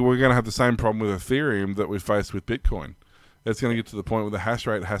we're going to have the same problem with Ethereum that we faced with Bitcoin. It's going to get to the point where the hash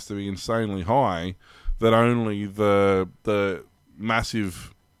rate has to be insanely high that only the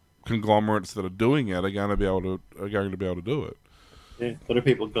massive conglomerates that are doing it are going to be able to do it. Yeah, a lot of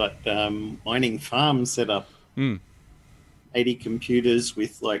people got mining farms set up. 80 computers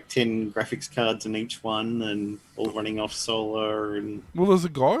with like 10 graphics cards in each one, and all running off solar. And well, there's a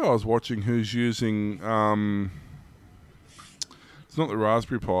guy I was watching who's using it's not the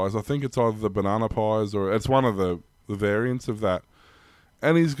Raspberry Pis. I think it's either the Banana Pis or it's one of the variants of that.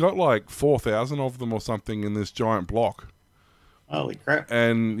 And he's got like 4,000 of them or something in this giant block. Holy crap.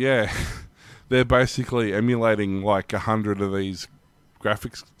 And yeah, they're basically emulating like 100 of these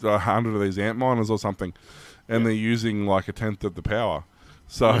graphics, 100 of these ant miners or something. And they're using like a tenth of the power.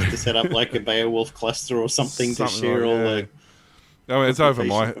 So to set up like a Beowulf cluster or something to share like, all the... I mean, it's over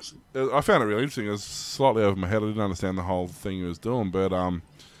my... I found it really interesting. It was slightly over my head. I didn't understand the whole thing he was doing, but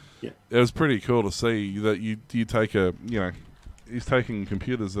it was pretty cool to see that you take he's taking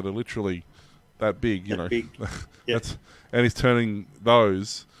computers that are literally that big, big. And he's turning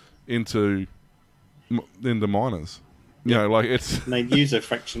those into miners. You know, like it's... And they'd use a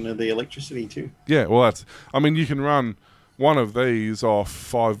fraction of the electricity too. Yeah, well, that's... I mean, you can run one of these off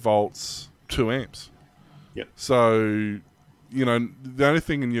 5 volts, 2 amps. Yep. So, you know, the only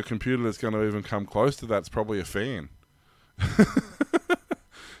thing in your computer that's going to even come close to that's probably a fan.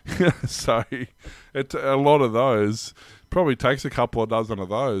 So, a lot of those... Probably takes a couple of dozen of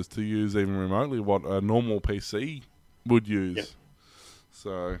those to use even remotely what a normal PC would use. Yep. So,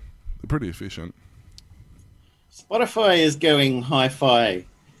 they're pretty efficient. Spotify is going hi-fi.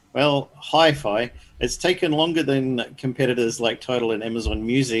 Well, hi-fi. It's taken longer than competitors like Tidal and Amazon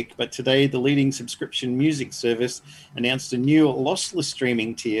Music, but today the leading subscription music service announced a new lossless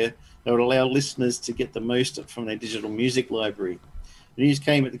streaming tier that would allow listeners to get the most from their digital music library. The news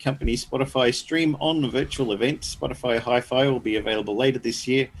came at the company's Spotify Stream On virtual event. Spotify Hi-Fi will be available later this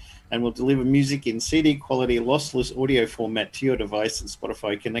year and will deliver music in CD quality lossless audio format to your device and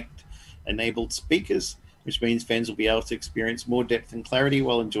Spotify Connect enabled speakers, which means fans will be able to experience more depth and clarity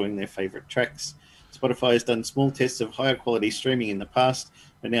while enjoying their favorite tracks. Spotify has done small tests of higher quality streaming in the past,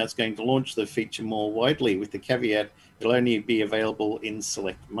 but now it's going to launch the feature more widely with the caveat it'll only be available in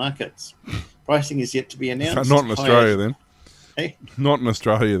select markets. Pricing is yet to be announced. Not in Australia then. Hey? Not in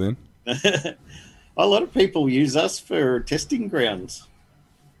Australia then. A lot of people use us for testing grounds.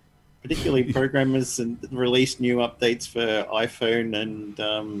 Particularly programmers and release new updates for iPhone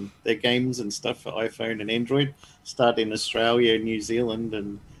and their games and stuff for iPhone and Android. Start in Australia, New Zealand,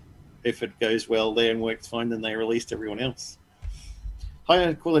 and if it goes well there and works fine, then they release to everyone else.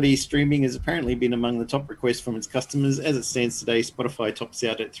 Higher quality streaming has apparently been among the top requests from its customers. As it stands today, Spotify tops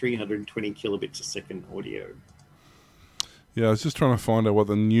out at 320 kilobits a second audio. Yeah, I was just trying to find out what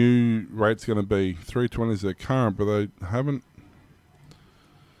the new rate's going to be. 320 is their current, but they haven't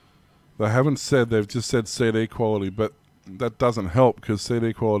said. They've just said CD quality, but that doesn't help because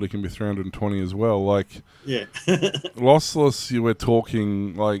CD quality can be 320 as well. Like, yeah, lossless, you were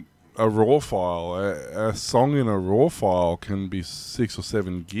talking like a raw file. A song in a raw file can be 6 or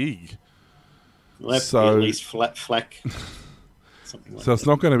 7 gig. Well, that's at least flack. Something like so it's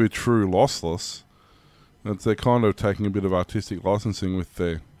not going to be true lossless. They're kind of taking a bit of artistic licensing with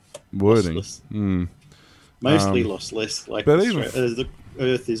their wording. Lossless. Mostly lossless. Like but the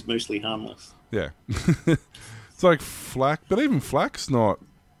Earth is mostly harmless. Yeah. It's like FLAC, but even FLAC's not...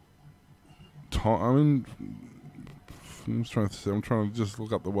 I mean... I'm trying to just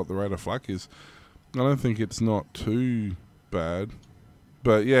look up what the rate of FLAC is. I don't think it's not too bad.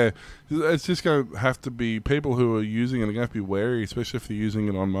 But yeah, it's just going to have to be... People who are using it are going to have to be wary, especially if they're using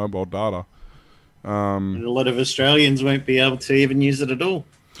it on mobile data. And a lot of Australians won't be able to even use it at all.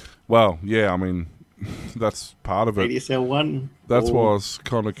 Well, yeah, I mean, that's part of it. ADSL 1. That's why I was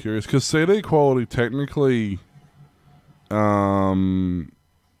kind of curious. Because CD quality technically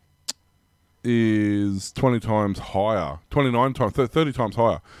is 20 times higher. 29 times, 30 times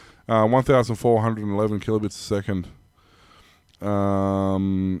higher. 1,411 kilobits a second.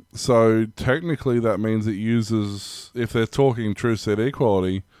 So technically that means it uses, if they're talking true CD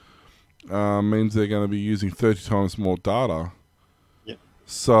quality, means they're going to be using 30 times more data. Yep.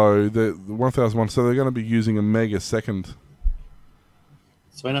 So the 1,001. So they're going to be using a megasecond.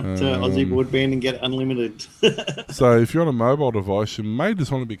 Sign up to Aussie Broadband and get unlimited. So if you're on a mobile device, you may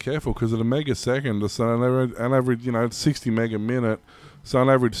just want to be careful because at a megasecond, so an average, 60 meg a minute, so an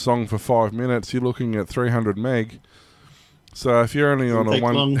average song for 5 minutes, you're looking at 300 meg. So if you're only on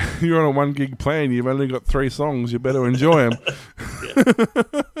you're on a 1 gig plan, you've only got 3 songs. You better enjoy them.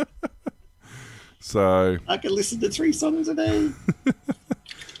 So I can listen to 3 songs a day.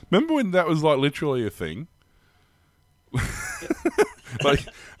 Remember when that was like literally a thing? Like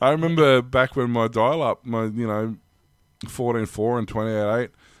I remember back when my dial-up, my 14.4 and 28.8,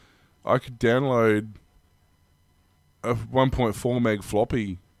 I could download a 1.4 meg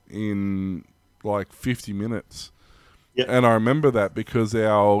floppy in like 50 minutes. Yep. And I remember that because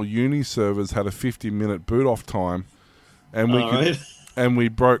our uni servers had a 50-minute boot off time, and we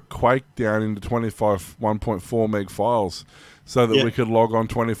broke Quake down into 25 1.4 meg files so that we could log on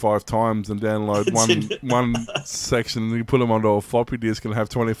 25 times and download one section, and you put them onto a floppy disk and have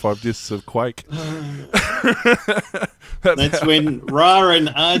 25 discs of Quake. That's when Ra and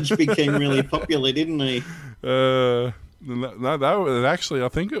Arj became really popular, didn't they? No, that was actually, I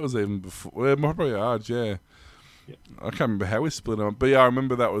think it was even before. Probably Arj, yeah. I can't remember how we split them up, but yeah, I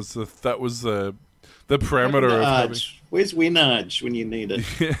remember that was the parameter of Arj. Where's WinArj when you need it?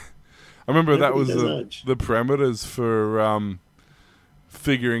 Yeah. I remember that was the parameters for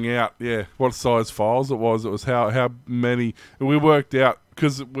figuring out what size files it was. It was how many, and we worked out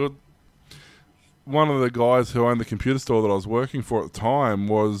because one of the guys who owned the computer store that I was working for at the time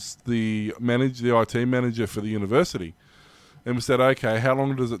was the IT manager for the university. And we said, okay, how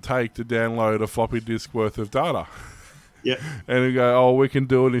long does it take to download a floppy disk worth of data? Yeah. And we go, we can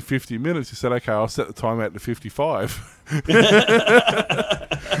do it in 50 minutes. He said, okay, I'll set the time out to 55.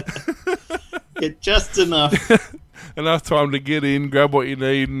 Get just enough. Enough time to get in, grab what you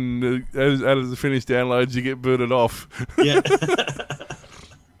need, and as the finished downloads, you get booted off. Yeah.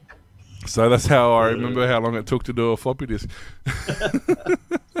 So that's how I remember how long it took to do a floppy disk.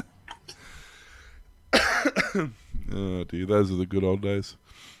 Oh dear, those are the good old days.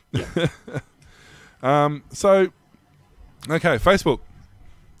 Yeah. Okay, Facebook,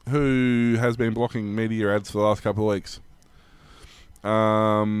 who has been blocking media ads for the last couple of weeks.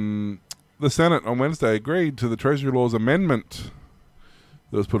 The Senate on Wednesday agreed to the Treasury Laws amendment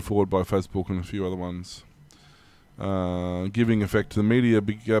that was put forward by Facebook and a few other ones, giving effect to the media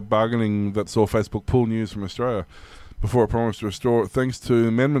bargaining that saw Facebook pull news from Australia before it promised to restore it, thanks to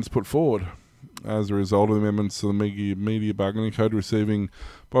amendments put forward. As a result of the amendments to the Media Bargaining Code receiving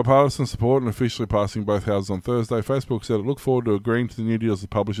bipartisan support and officially passing both houses on Thursday, Facebook said it looked forward to agreeing to the new deals with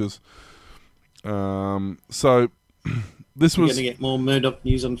publishers. So this was... You're going to get more Murdoch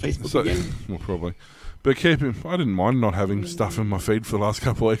news on Facebook again? Well, probably. But I didn't mind not having stuff in my feed for the last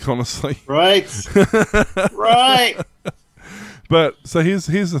couple of weeks, honestly. Right. Right. But, so here's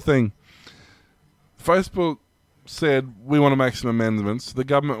the thing. Facebook said, we want to make some amendments. The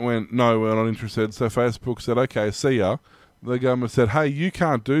government went, no, we're not interested. So Facebook said, okay, see ya. The government said, hey, you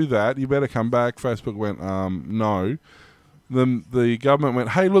can't do that. You better come back. Facebook went, no. Then the government went,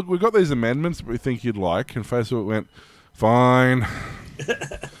 hey, look, we've got these amendments that we think you'd like. And Facebook went, fine.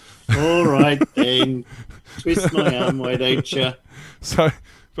 All right, then. Twist my arm, why don't you? So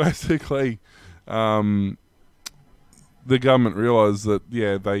basically, the government realised that,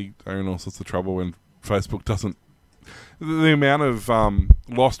 they are in all sorts of trouble when Facebook doesn't. The amount of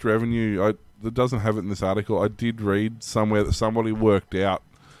lost revenue, that doesn't have it in this article, I did read somewhere that somebody worked out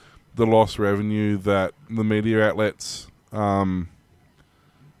the lost revenue that the media outlets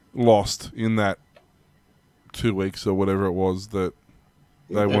lost in that 2 weeks or whatever it was that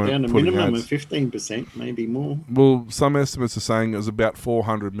they weren't down a putting minimum ads. of 15%, maybe more. Well, some estimates are saying it was about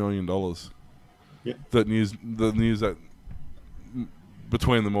 $400 million. Yep. The news that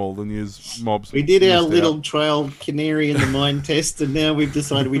between them all, the news mobs. We did our little trial canary in the mine test, and now we've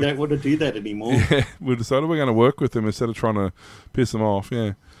decided we don't want to do that anymore. Yeah, we decided we're going to work with them instead of trying to piss them off.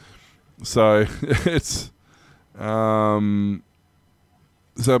 Yeah. So it's so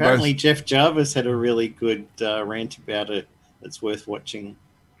apparently Jeff Jarvis had a really good rant about it. It's worth watching.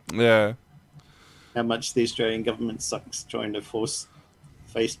 Yeah. How much the Australian government sucks trying to force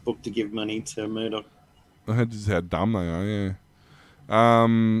Facebook to give money to Murdoch. Just how dumb they are, yeah.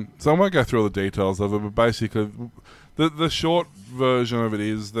 So I won't go through all the details of it, but basically the short version of it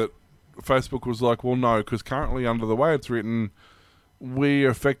is that Facebook was like, well, no, because currently under the way it's written, we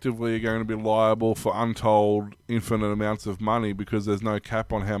effectively are going to be liable for untold infinite amounts of money because there's no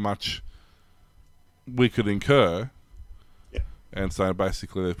cap on how much we could incur. Yeah. And so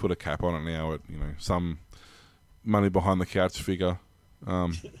basically they put a cap on it now at, some money behind the couch figure,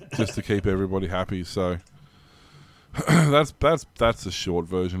 just to keep everybody happy. So that's the short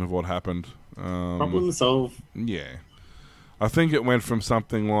version of what happened. Problem solved. Yeah, I think it went from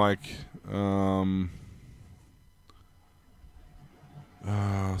something like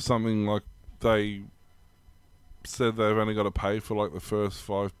they said they've only got to pay for like the first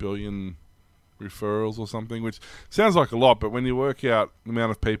 5 billion referrals or something, which sounds like a lot, but when you work out the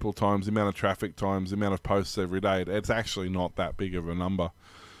amount of people times the amount of traffic times the amount of posts every day, it's actually not that big of a number.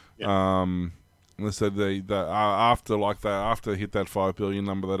 Yeah. They said after they hit that 5 billion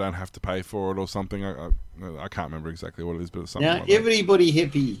number, they don't have to pay for it or something. I can't remember exactly what it is, but it's something like that. Everybody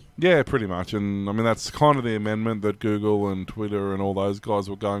happy. Yeah, pretty much. And I mean, that's kind of the amendment that Google and Twitter and all those guys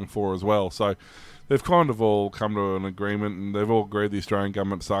were going for as well. So they've kind of all come to an agreement, and they've all agreed the Australian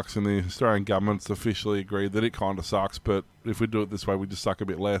government sucks, and the Australian government's officially agreed that it kind of sucks, but if we do it this way, we just suck a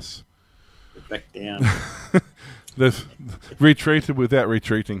bit less. Back down. They've retreated without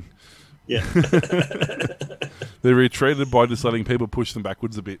retreating. Yeah. They retreated by just letting people push them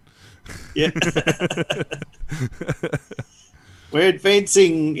backwards a bit. Yeah. We're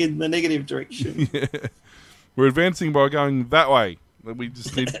advancing in the negative direction. Yeah. We're advancing by going that way. We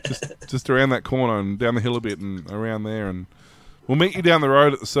just need just around that corner and down the hill a bit and around there, and we'll meet you down the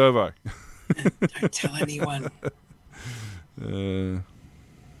road at the servo. Don't tell anyone.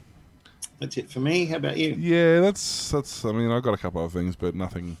 That's it for me. How about you? Yeah, that's. I mean, I've got a couple of things, but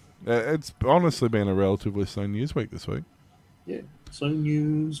nothing. It's honestly been a relatively slow news week this week. Yeah, slow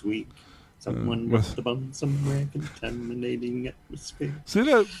news week. Someone dropped a bomb somewhere, contaminating atmosphere.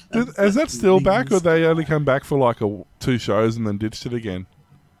 So, is that still back, or they only come back for like 2 shows and then ditched it again?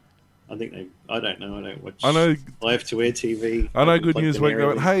 I think I don't know. I don't watch. I know live to air TV. I know Good News Week. They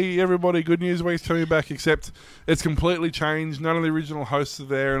went, hey everybody, Good News Week's coming back, except it's completely changed. None of the original hosts are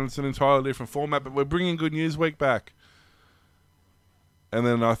there, and it's an entirely different format. But we're bringing Good News Week back. And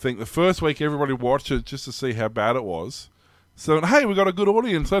then I think the first week everybody watched it just to see how bad it was. So, hey, we got a good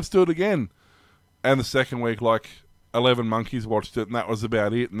audience, let's do it again. And the second week, like 11 monkeys watched it, and that was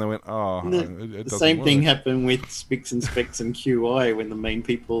about it. And they went, oh, it the same thing happened with Spicks and Specs and QI when the main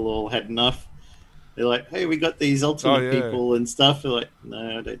people all had enough. They're like, hey, we got these alternate people and stuff. They're like,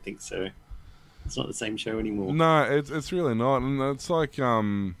 no, I don't think so. It's not the same show anymore. No, it's really not. And it's like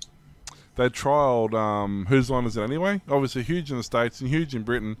they trialled Whose Line Is It Anyway? Obviously huge in the States and huge in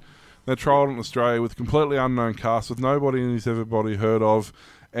Britain. They trialled it in Australia with a completely unknown cast, with nobody who's everybody heard of,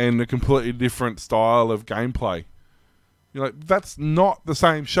 and a completely different style of gameplay. You're like, that's not the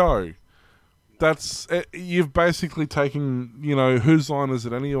same show. You've basically taken, Whose Line Is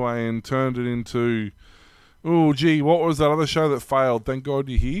It Anyway, and turned it into, oh, gee, what was that other show that failed? Thank God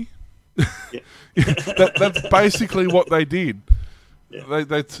You're Here. Yeah. That's basically what they did. Yeah.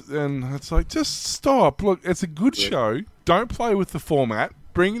 And it's like, just stop. Look, it's a good show. Don't play with the format.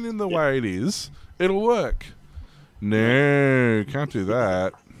 Bring it in the way it is. It'll work. No, can't do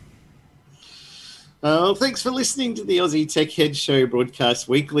that. Thanks for listening to the Aussie Tech Heads Show broadcast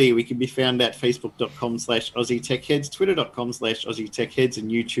weekly. We can be found at facebook.com/Aussie Tech Heads, twitter.com/Aussie Tech Heads, and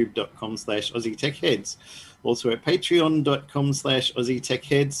youtube.com/Aussie Tech Heads. Also at patreon.com/Aussie Tech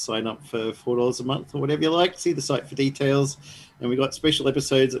Heads. Sign up for $4 a month or whatever you like. See the site for details. And we got special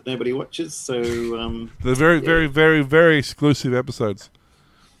episodes that nobody watches. So they're very, very, very, very exclusive episodes.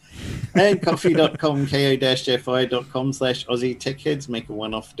 And coffee.com, ko-fi.com/Aussie Tech Heads. Make a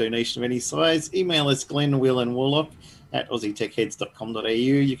one-off donation of any size. Email us Glenn, Will and Warlock at aussietechheads.com.au.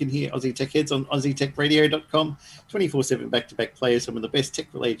 You can hear Aussie Tech Heads on aussietechradio.com. 24/7 back-to-back play of some of the best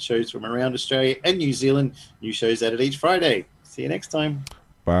tech-related shows from around Australia and New Zealand. New shows added each Friday. See you next time.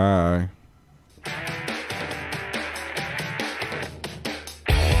 Bye.